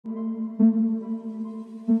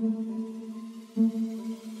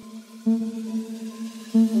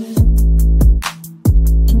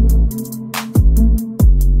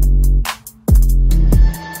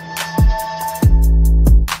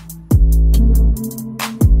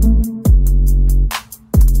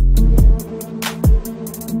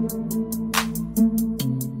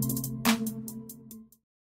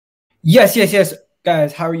Yes.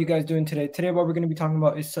 Guys, how are you guys doing today? Today, what we're going to be talking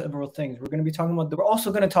about is several things. We're going to be talking about, we're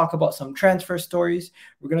also going to talk about some transfer stories.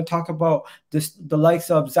 We're going to talk about the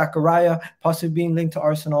likes of Zakaria possibly being linked to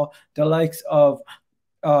Arsenal, the likes of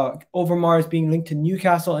Overmars being linked to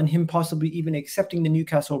Newcastle, and him possibly even accepting the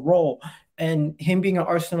Newcastle role, and him being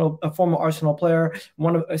a former Arsenal player,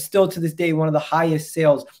 still to this day, one of the highest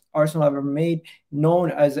sales Arsenal ever made,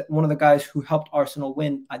 known as one of the guys who helped Arsenal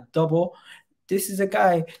win a double. This is a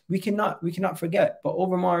guy we cannot forget. But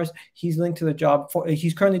Overmars, he's linked to the job.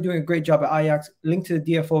 He's currently doing a great job at Ajax, linked to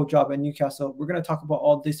the DFO job at Newcastle. We're going to talk about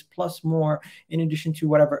all this plus more, in addition to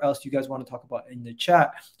whatever else you guys want to talk about in the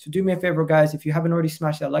chat. So do me a favor, guys. If you haven't already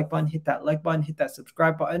smashed that like button, hit that like button, hit that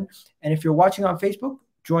subscribe button. And if you're watching on Facebook,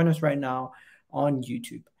 join us right now on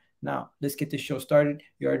YouTube. Now, let's get this show started.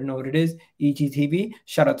 You already know what it is. EGTV.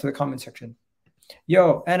 Shout out to the comment section.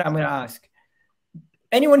 Yo, and I'm going to ask,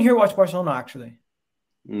 anyone here watch Barcelona, actually?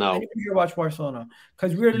 No. Anyone here watch Barcelona?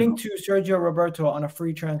 Because we're linked to Sergi Roberto on a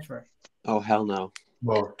free transfer. Oh, hell no.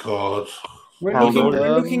 Oh, God. We're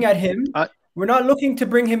looking at him. We're not looking to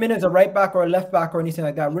bring him in as a right back or a left back or anything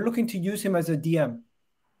like that. We're looking to use him as a DM.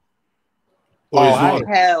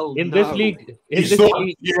 Hell in no. This league. He's not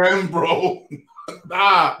DM, bro.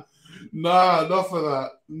 Nah, enough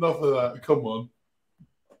of that. Come on.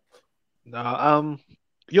 No,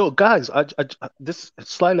 yo, guys, I this is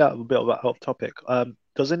slightly a bit off topic.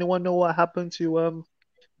 Does anyone know what happened to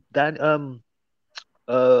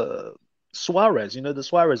Suarez? You know, the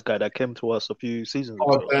Suarez guy that came to us a few seasons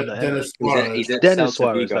ago. Dennis Suarez. He's at Dennis Celta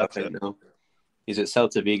Suarez. Vigo, I think, no? He's at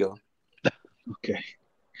Celta Vigo. Okay.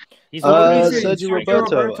 He's Sergi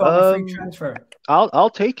Roberto. On a free transfer. I'll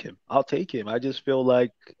take him. I just feel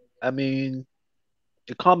like, I mean,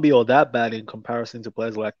 it can't be all that bad in comparison to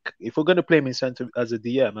players like, if we're going to play him in center as a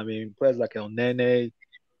DM, I mean, players like El Nene,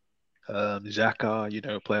 Xhaka, you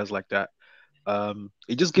know, players like that.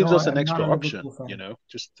 It just gives us an extra option, you know,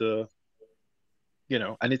 just you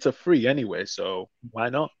know, and it's a free anyway, so why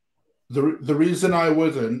not? The reason I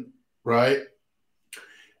wouldn't, right,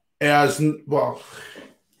 as well,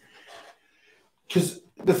 because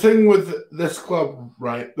the thing with this club,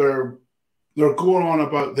 right, they're going on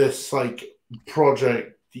about this like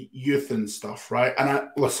project youth and stuff, right? And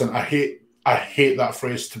I hate that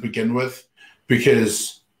phrase to begin with,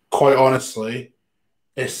 because quite honestly,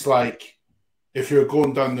 it's like, if you're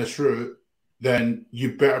going down this route, then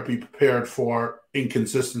you better be prepared for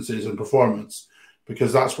inconsistencies in performance,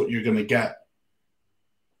 because that's what you're going to get,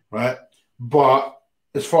 right? But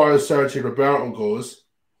as far as Sergi Roberto goes,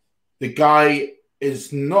 the guy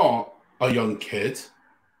is not a young kid.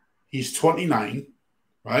 He's 29,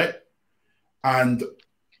 right? And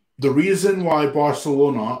the reason why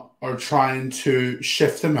Barcelona are trying to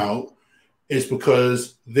shift him out is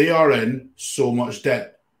because they are in so much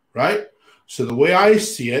debt, right? So the way I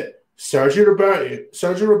see it, Sergi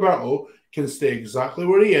Roberto can stay exactly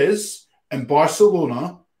where he is, and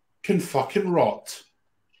Barcelona can fucking rot.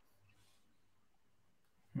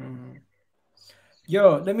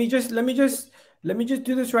 Yo, let me just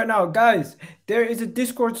do this right now, guys. There is a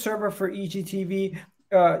Discord server for EGTV.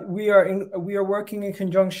 We are working in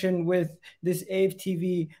conjunction with this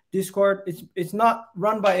AFTV Discord. It's not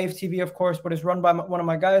run by AFTV, of course, but it's run by one of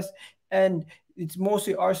my guys, and it's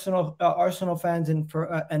mostly Arsenal fans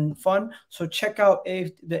and fun. So check out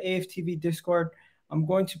the AFTV Discord. I'm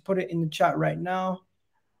going to put it in the chat right now.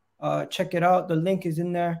 Check it out. The link is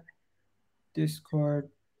in there. Discord.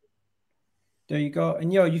 There you go.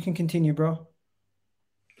 And yo, you can continue, bro.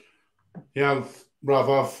 Yeah,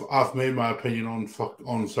 bruv, I've made my opinion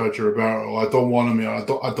on Sergi Roberto. I don't want him here. I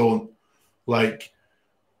don't like.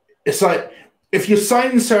 It's like, if you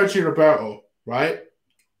sign Sergi Roberto, right?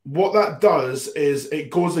 What that does is it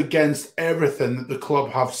goes against everything that the club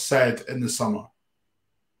have said in the summer.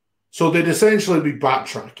 So they'd essentially be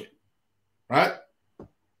backtracking, right?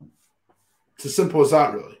 It's as simple as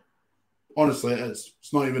that, really. Honestly, it is.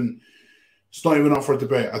 It's not even up for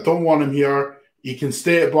debate. I don't want him here. He can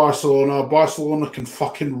stay at Barcelona. Barcelona can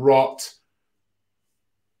fucking rot.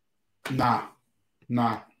 Nah,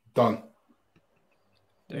 done.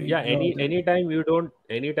 Yeah, anytime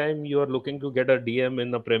you are looking to get a DM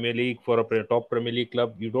in the Premier League for a top Premier League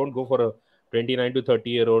club, you don't go for a 29 to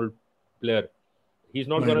 30-year-old player. He's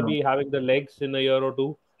not going to be having the legs in a year or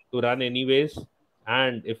two to run anyways.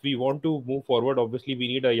 And if we want to move forward, obviously we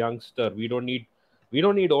need a youngster. We don't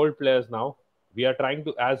need old players now. We are trying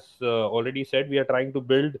to, as already said, we are trying to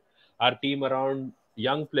build our team around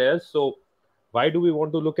young players. So why do we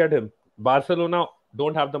want to look at him? Barcelona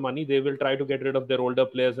don't have the money. They will try to get rid of their older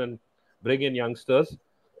players and bring in youngsters.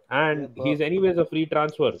 and he's anyways a free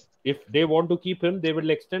transfer. If they want to keep him, they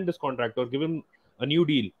will extend this contract or give him a new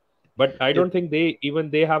deal. But I don't think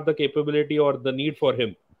they have the capability or the need for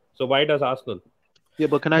him. So why does Arsenal? Yeah,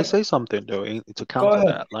 but can I say something though to counter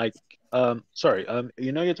that? Like, sorry,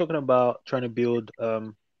 you're talking about trying to build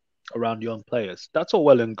around young players. That's all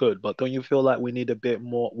well and good, but don't you feel like we need a bit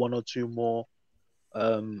more, one or two more,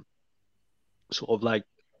 sort of like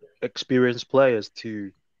experienced players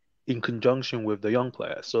in conjunction with the young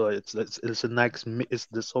players? So it's a nice, it's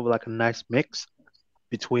sort of like a nice mix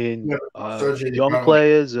between young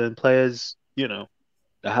players and players,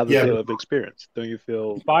 that have a bit of experience. Don't you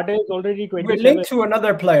feel? Partey is already 27. We're linked to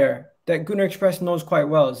another player that Gunnar Express knows quite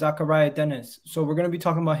well, Zakaria Denis. So we're going to be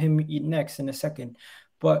talking about him next in a second.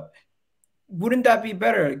 But wouldn't that be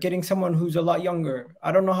better, getting someone who's a lot younger?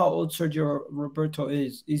 I don't know how old Sergio Roberto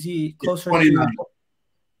is. Is he closer to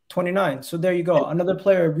 29? So there you go. Another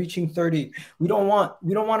player reaching 30. We don't want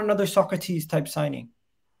another Socrates type signing.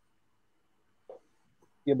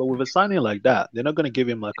 Yeah, but with a signing like that, they're not going to give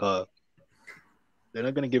him like a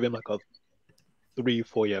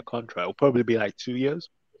 3-4 year contract. It'll probably be like 2 years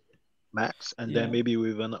max, and then maybe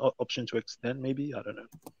with an option to extend. Maybe, I don't know.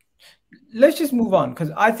 Let's just move on,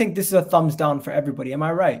 because I think this is a thumbs down for everybody. Am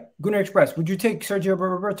I right? Gunnar Express, would you take Sergio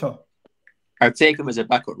Roberto? I'd take him as a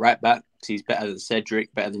backup right back. He's better than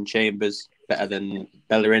Cedric, better than Chambers, better than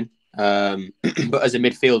Bellerin. But as a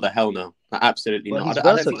midfielder, hell no, absolutely not. He's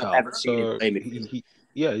versatile. I don't think I've ever seen him play midfield.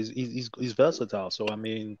 He's versatile. So I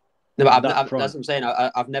mean, no, but that's what I'm saying.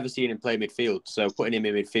 I've never seen him play midfield. So putting him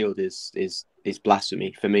in midfield is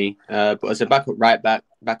blasphemy for me. But as a backup right back,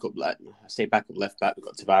 backup left back, we've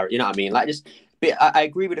got Tavares. You know what I mean? Like, just. But I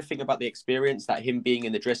agree with the thing about the experience, that him being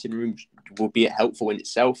in the dressing room will be helpful in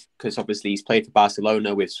itself, because obviously he's played for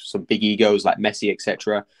Barcelona with some big egos like Messi,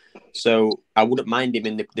 etc. So I wouldn't mind him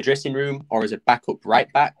in the dressing room or as a backup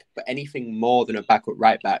right back, but anything more than a backup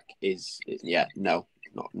right back is not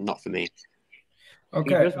for me.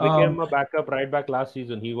 Okay, he just became a backup right back last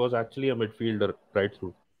season. He was actually a midfielder right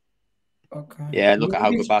through. Okay. Yeah, look at how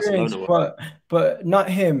good Barcelona was. But not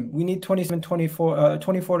him. We need 24 to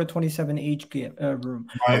 27 age room.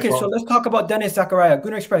 Okay, so let's talk about Denis Zakaria.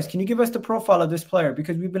 Gunnar Express, can you give us the profile of this player?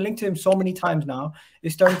 Because we've been linked to him so many times now.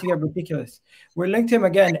 It's starting to get ridiculous. We're linked to him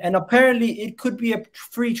again, and apparently it could be a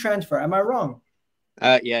free transfer. Am I wrong?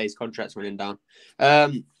 Yeah, his contract's running down.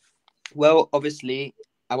 Well, obviously,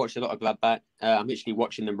 I watched a lot of Gladbach. I'm literally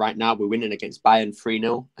watching them right now. We're winning against Bayern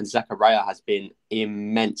 3-0, and Zakaria has been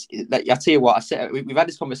immense. I tell you what, we've had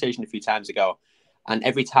this conversation a few times ago, and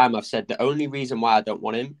every time I've said the only reason why I don't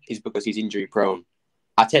want him is because he's injury prone.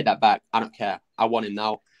 I take that back. I don't care. I want him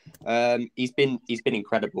now. He's been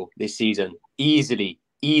incredible this season. Easily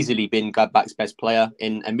been Gladbach's best player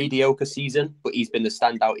in a mediocre season, but he's been the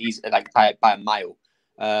standout. He's like by a mile.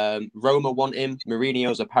 Roma want him.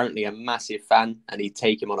 Mourinho's apparently a massive fan, and he'd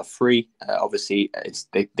take him on a free. Obviously,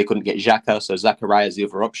 they couldn't get Xhaka, so Zakaria is the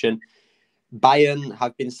other option. Bayern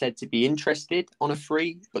have been said to be interested on a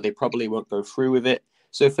free, but they probably won't go through with it.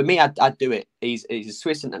 So for me, I'd do it. He's a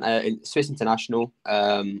Swiss international.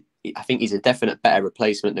 I think he's a definite better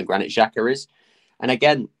replacement than Granit Xhaka is. And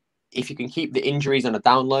again, if you can keep the injuries on a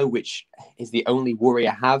down low, which is the only worry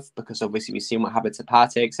I have, because obviously we've seen what happened to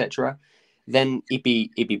Partey, etc., then he'd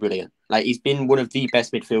be brilliant. Like, he's been one of the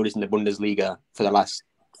best midfielders in the Bundesliga for the last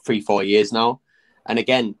 3-4 years now. And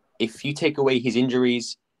again, if you take away his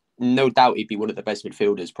injuries, no doubt he'd be one of the best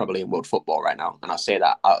midfielders probably in world football right now. And I'll say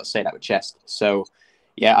that with chest. So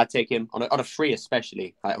yeah, I'd take him on a free,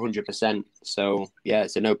 especially, like 100%. So yeah,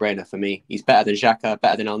 it's a no-brainer for me. He's better than Xhaka,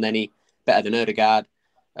 better than Elneny, better than Ødegaard.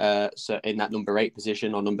 So in that number 8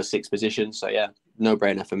 position or number 6 position. So yeah,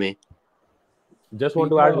 no-brainer for me. Just want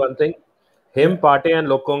to add one thing. Him, Partey and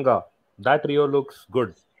Lokonga, that trio looks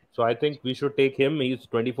good. So I think we should take him. He's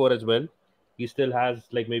 24 as well. He still has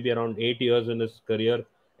like maybe around 8 years in his career,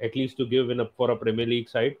 at least to give for a Premier League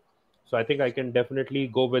side. So I think I can definitely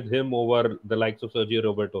go with him over the likes of Sergio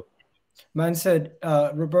Roberto. Man said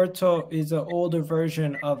Roberto is an older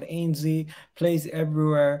version of Ainsley, plays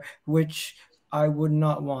everywhere, which I would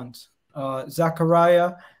not want.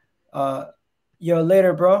 Zakaria, yo,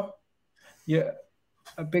 later, bro. Yeah.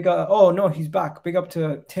 Big oh no, he's back. Big up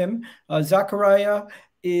to Tim. Zakaria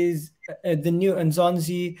is the new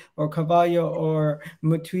Nzonzi or Cavallo or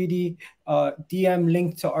Matuidi DM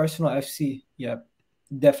linked to Arsenal FC. Yeah,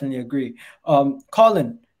 definitely agree.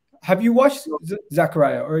 Colin, have you watched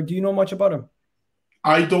Zakaria, or do you know much about him?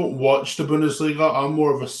 I don't watch the Bundesliga. I'm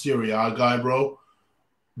more of a Serie A guy, bro.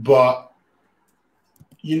 But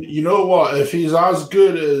you know what? If he's as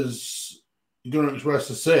good as Gunnar Express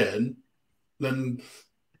is saying, then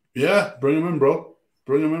yeah, bring him in, bro.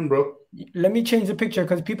 Bring him in, bro. Let me change the picture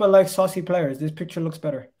because people like saucy players. This picture looks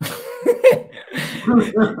better.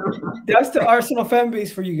 That's the Arsenal fan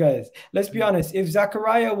base for you guys. Let's be honest. If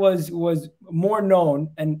Zakaria was more known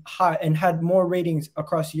and high and had more ratings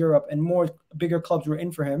across Europe and more bigger clubs were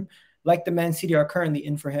in for him, like the Man City are currently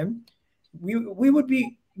in for him, we would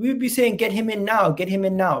be saying get him in now, get him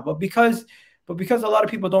in now. But because a lot of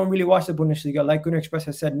people don't really watch the Bundesliga, like Gunnar Express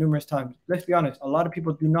has said numerous times, let's be honest, a lot of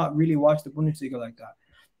people do not really watch the Bundesliga like that.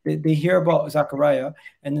 They hear about Zakaria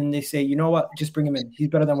and then they say, you know what, just bring him in. He's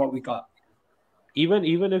better than what we got.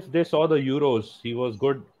 Even if they saw the Euros, he was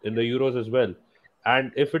good in the Euros as well.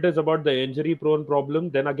 And if it is about the injury-prone problem,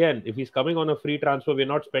 then again, if he's coming on a free transfer, we're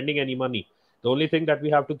not spending any money. The only thing that we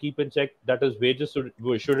have to keep in check, that his wages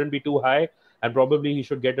shouldn't be too high, and probably he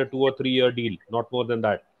should get a 2 or 3 year deal, not more than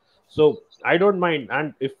that. So I don't mind.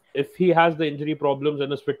 And if he has the injury problems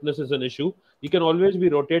and his fitness is an issue, he can always be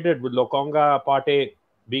rotated with Lokonga, Partey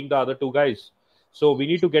being the other two guys. So we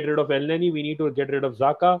need to get rid of Elneny. We need to get rid of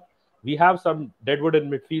Zaka. We have some deadwood in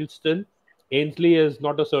midfield still. Ainsley is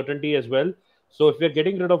not a certainty as well. So if we're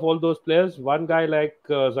getting rid of all those players, one guy like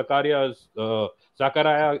Zakaria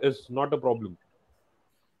is not a problem.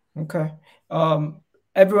 Okay.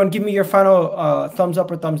 Everyone, give me your final thumbs up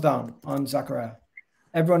or thumbs down on Zakaria.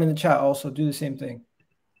 Everyone in the chat also do the same thing.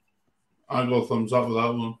 I go thumbs up with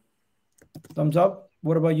that one. Thumbs up.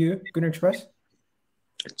 What about you, Gunnar Express?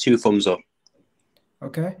 2 thumbs up.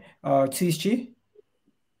 Okay. TSG?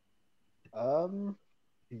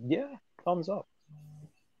 Yeah, thumbs up.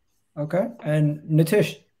 Okay. And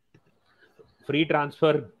Nitish? Free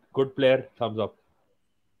transfer, good player, thumbs up.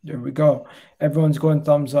 There we go. Everyone's going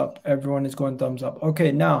thumbs up. Everyone is going thumbs up.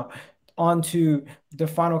 Okay, now on to the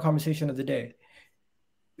final conversation of the day.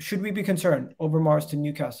 Should we be concerned? Overmars to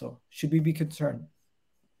Newcastle. Should we be concerned?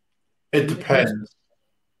 It depends.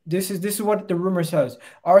 This is what the rumor says.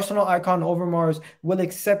 Arsenal icon Overmars will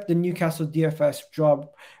accept the Newcastle DFS job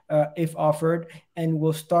if offered and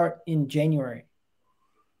will start in January.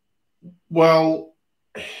 Well,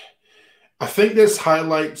 I think this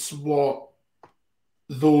highlights what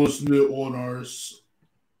those new owners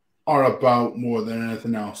are about more than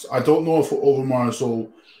anything else. I don't know if Overmars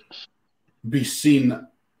will be seen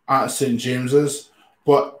at St. James's,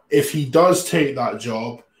 but if he does take that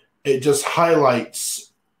job, it just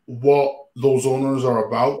highlights what those owners are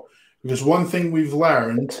about. Because one thing we've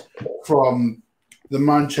learned from the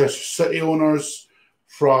Manchester City owners,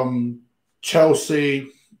 from Chelsea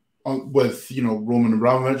with, Roman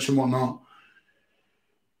Abramovich and whatnot,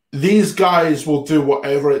 these guys will do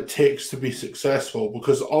whatever it takes to be successful,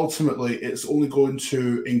 because ultimately it's only going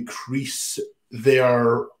to increase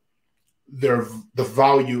the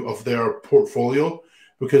value of their portfolio,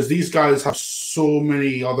 because these guys have so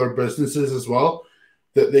many other businesses as well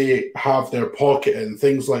that they have their pocket in,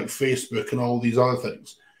 things like Facebook and all these other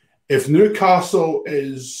things. If Newcastle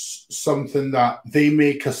is something that they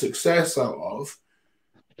make a success out of,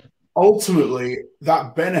 ultimately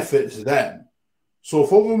that benefits them. So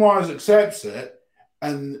if Overmars accepts it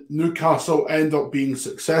and Newcastle end up being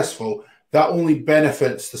successful, that only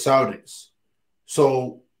benefits the Saudis.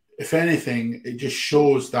 So if anything, it just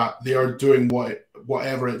shows that they are doing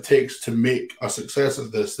whatever it takes to make a success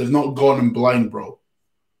of this. They've not gone in blind, bro.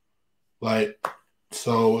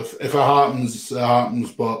 So if it happens, it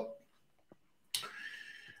happens. But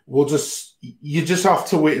you just have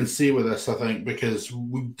to wait and see with this, I think, because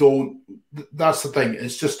we don't. That's the thing.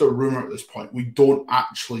 It's just a rumor at this point. We don't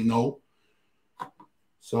actually know.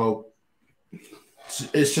 So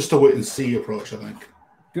it's just a wait and see approach, I think.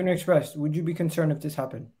 Gunnar Express, would you be concerned if this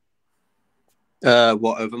happened?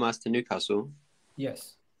 What, Overmars to Newcastle?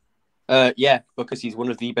 Yes. Yeah, because he's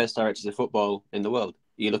one of the best directors of football in the world.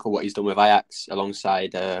 You look at what he's done with Ajax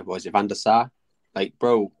alongside, Van der Sar?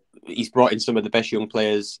 Bro, he's brought in some of the best young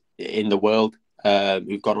players in the world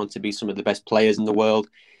who've gone on to be some of the best players in the world.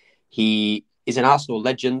 He is an Arsenal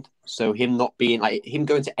legend, so him not being him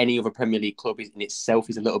going to any other Premier League club in itself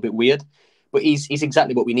is a little bit weird. But he's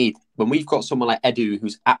exactly what we need. When we've got someone like Edu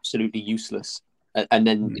who's absolutely useless, and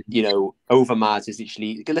then Overmars is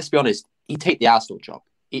literally, let's be honest, he'd take the Arsenal job.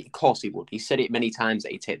 Of course he would. He said it many times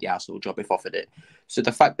that he'd take the Arsenal job if offered it. So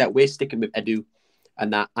the fact that we're sticking with Edu,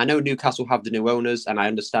 and that I know Newcastle have the new owners, and I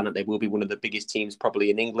understand that they will be one of the biggest teams probably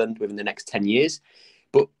in England within the next 10 years.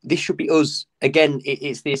 But this should be us. Again,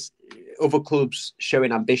 it's this other clubs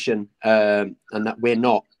showing ambition and that we're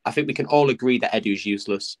not. I think we can all agree that Edu's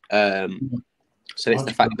useless. So it's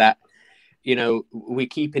the fact that, we're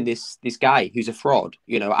keeping this guy who's a fraud.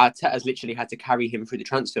 Arteta's literally had to carry him through the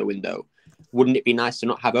transfer window. Wouldn't it be nice to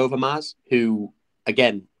not have Overmars, who,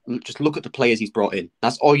 again, just look at the players he's brought in.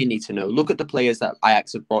 That's all you need to know. Look at the players that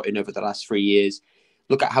Ajax have brought in over the last 3 years.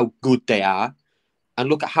 Look at how good they are, and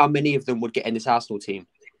look at how many of them would get in this Arsenal team.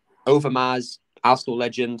 Overmars, Arsenal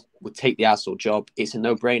legend, would take the Arsenal job. It's a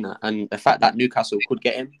no-brainer. And the fact that Newcastle could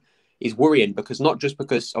get him is worrying, because not just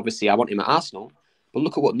because, obviously, I want him at Arsenal, but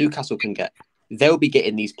look at what Newcastle can get. They'll be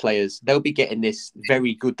getting these players. They'll be getting this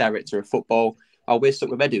very good director of football. Oh, we're stuck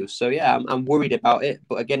with Edu. So, yeah, I'm worried about it.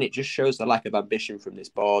 But, again, it just shows the lack of ambition from this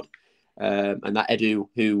board. And that Edu,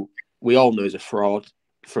 who we all know is a fraud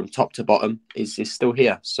from top to bottom, is still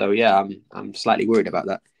here. So, yeah, I'm slightly worried about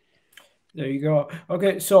that. There you go.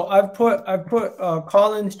 Okay, so I've put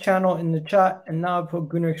Colin's channel in the chat, and now I've put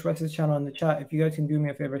Gunnar Express's channel in the chat. If you guys can do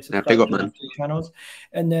me a favor, subscribe to the channels.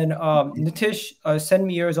 And then Nitish, send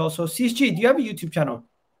me yours also. CSG, do you have a YouTube channel?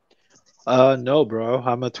 No, bro.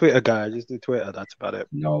 I'm a Twitter guy. I just do Twitter. That's about it.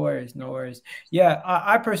 No worries, no worries. Yeah,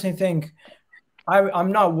 I personally think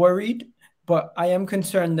I'm not worried, but I am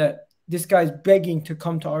concerned that this guy's begging to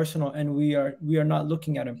come to Arsenal, and we are not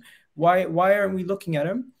looking at him. Why aren't we looking at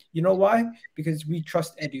him? You know why? Because we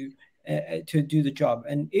trust Edu to do the job.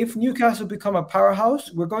 And if Newcastle become a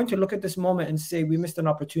powerhouse, we're going to look at this moment and say we missed an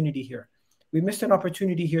opportunity here. We missed an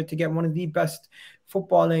opportunity here to get one of the best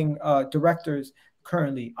footballing directors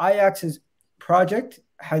currently. Ajax's project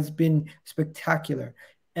has been spectacular.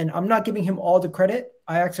 And I'm not giving him all the credit.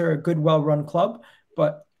 Ajax are a good, well-run club.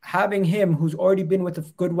 But having him, who's already been with a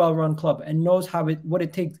good, well-run club and knows what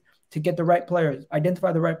it takes to get the right players,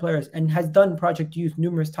 identify the right players, and has done Project Youth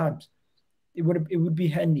numerous times, it would be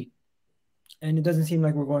handy. And it doesn't seem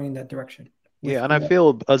like we're going in that direction. Yeah, and I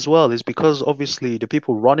feel as well is because obviously the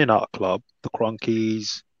people running our club, the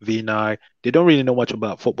Cronkies, V9, they don't really know much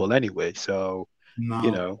about football anyway. So,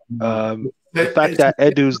 the fact that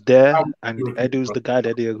Edu's there and Edu's the guy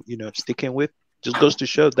that they're sticking with just goes to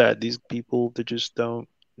show that these people, they just don't,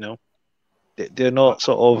 they're not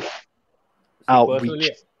sort of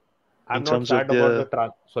outreach. I'm not sad about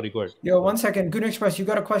the sorry, go ahead. Yo, 1 second. Gunnar Express, you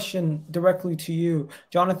got a question directly to you.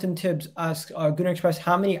 Jonathan Tibbs asks, Gunnar Express,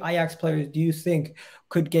 how many Ajax players do you think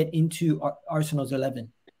could get into Arsenal's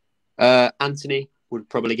 11? Anthony would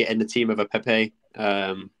probably get in the team of a Pepe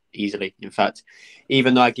easily. In fact,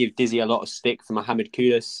 even though I give Dizzy a lot of stick for Mohamed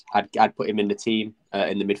Kudus, I'd put him in the team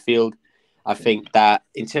in the midfield. I think that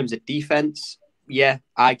in terms of defense, yeah,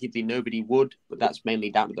 arguably nobody would, but that's mainly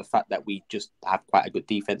down to the fact that we just have quite a good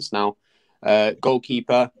defense now.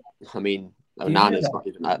 Goalkeeper, I mean, Onana's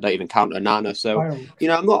not even count Onana. So,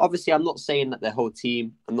 I'm not saying that the whole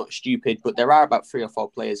team, I'm not stupid, but there are about 3 or 4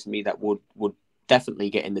 players for me that would definitely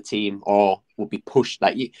get in the team or would be pushed,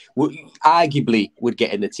 arguably would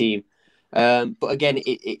get in the team. But again,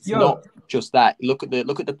 it's not just that. Look at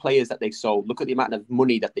the players that they've sold. Look at the amount of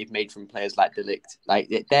money that they've made from players like De Ligt. Like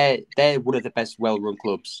they're one of the best well-run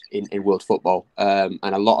clubs in world football, and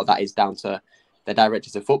a lot of that is down to the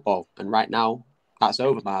directors of football. And right now, that's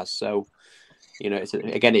Overmars. So,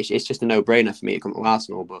 it's just a no-brainer for me to come to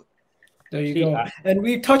Arsenal. But there you go. And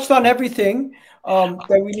we touched on everything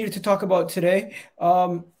that we needed to talk about today.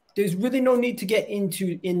 There's really no need to get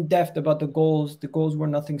in depth about the goals. The goals were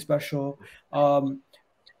nothing special.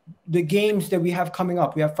 The games that we have coming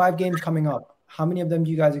up, we have 5 games coming up. How many of them do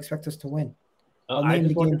you guys expect us to win? I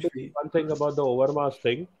just wanted to say one thing about the Overmars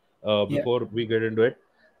thing before we get into it.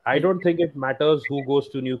 I don't think it matters who goes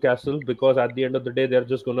to Newcastle, because at the end of the day, they're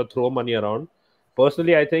just going to throw money around.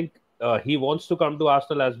 Personally, I think he wants to come to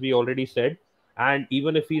Arsenal, as we already said. And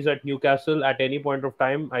even if he's at Newcastle at any point of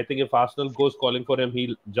time, I think if Arsenal goes calling for him,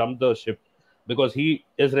 he'll jump the ship, because he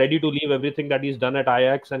is ready to leave everything that he's done at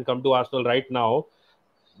Ajax and come to Arsenal right now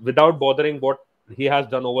without bothering what he has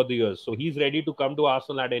done over the years. So he's ready to come to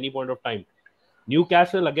Arsenal at any point of time.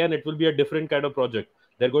 Newcastle, again, it will be a different kind of project.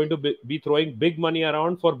 They're going to be throwing big money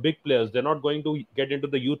around for big players. They're not going to get into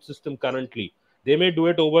the youth system currently. They may do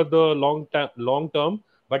it over the long term,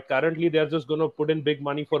 but currently they're just going to put in big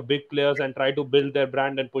money for big players and try to build their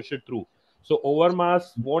brand and push it through. So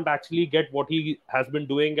Overmars won't actually get what he has been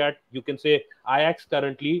doing at, you can say, Ajax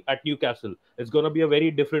currently at Newcastle. It's going to be a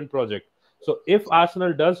very different project. So if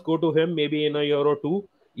Arsenal does go to him, maybe in a year or two,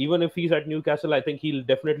 even if he's at Newcastle, I think he'll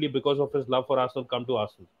definitely, because of his love for Arsenal, come to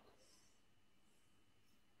Arsenal.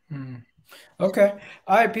 Okay.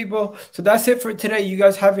 All right, people. So that's it for today. You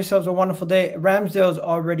guys have yourselves a wonderful day. Ramsdale's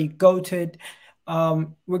already goated.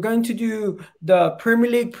 We're going to do the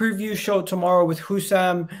Premier League preview show tomorrow with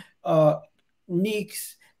Hussam,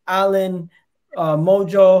 Neeks, Alan,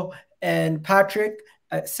 Mojo, and Patrick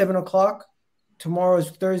at 7 o'clock. Tomorrow is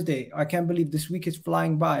Thursday. I can't believe this week is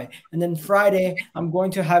flying by. And then Friday, I'm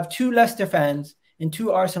going to have 2 Leicester fans and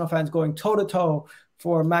 2 Arsenal fans going toe-to-toe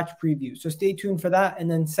for match preview. So stay tuned for that. And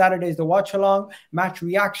then Saturday is the watch along, match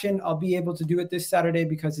reaction. I'll be able to do it this Saturday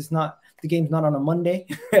because the game's not on a Monday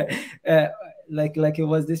like it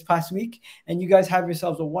was this past week. And you guys have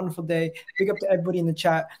yourselves a wonderful day. Big up to everybody in the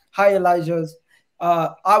chat. Hi, Elijah's.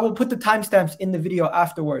 I will put the timestamps in the video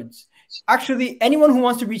afterwards. Actually, anyone who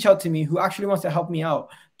wants to reach out to me, who actually wants to help me out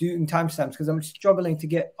doing timestamps, because I'm struggling to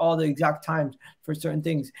get all the exact times for certain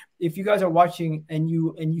things. If you guys are watching and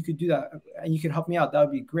you could do that and you could help me out, that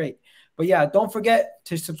would be great. But yeah, don't forget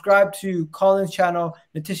to subscribe to Colin's channel,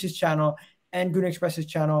 Natisha's channel, and Guna Express's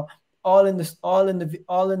channel. All in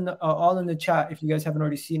the chat if you guys haven't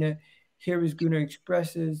already seen it. Here is Guna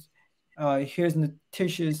Express's. Here's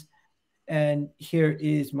Natisha's. And here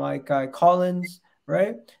is my guy Collins,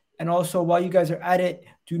 right? And also, while you guys are at it,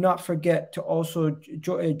 do not forget to also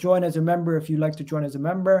join as a member if you'd like to join as a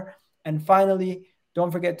member. And finally,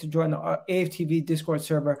 don't forget to join the AFTV Discord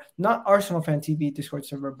server, not Arsenal Fan TV Discord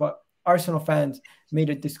server, but Arsenal fans made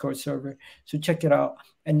a Discord server. So check it out.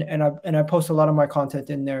 And I post a lot of my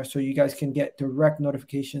content in there so you guys can get direct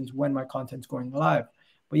notifications when my content's going live.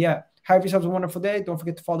 But yeah, have yourselves a wonderful day. Don't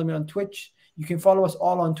forget to follow me on Twitch. You can follow us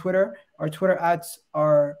all on Twitter. Our Twitter ads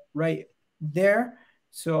are right there.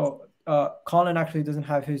 So Colin actually doesn't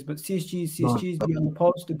have his, but CSG's be on the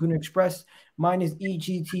post, the Guna Express. Mine is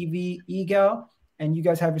EGTV Egal. And you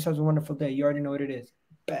guys have yourselves a wonderful day. You already know what it is.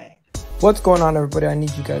 Bang. What's going on, everybody? I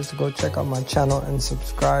need you guys to go check out my channel and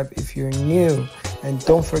subscribe if you're new. And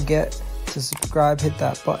don't forget to subscribe, hit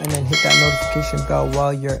that button, and hit that notification bell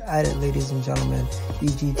while you're at it, ladies and gentlemen.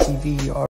 EGTV, you are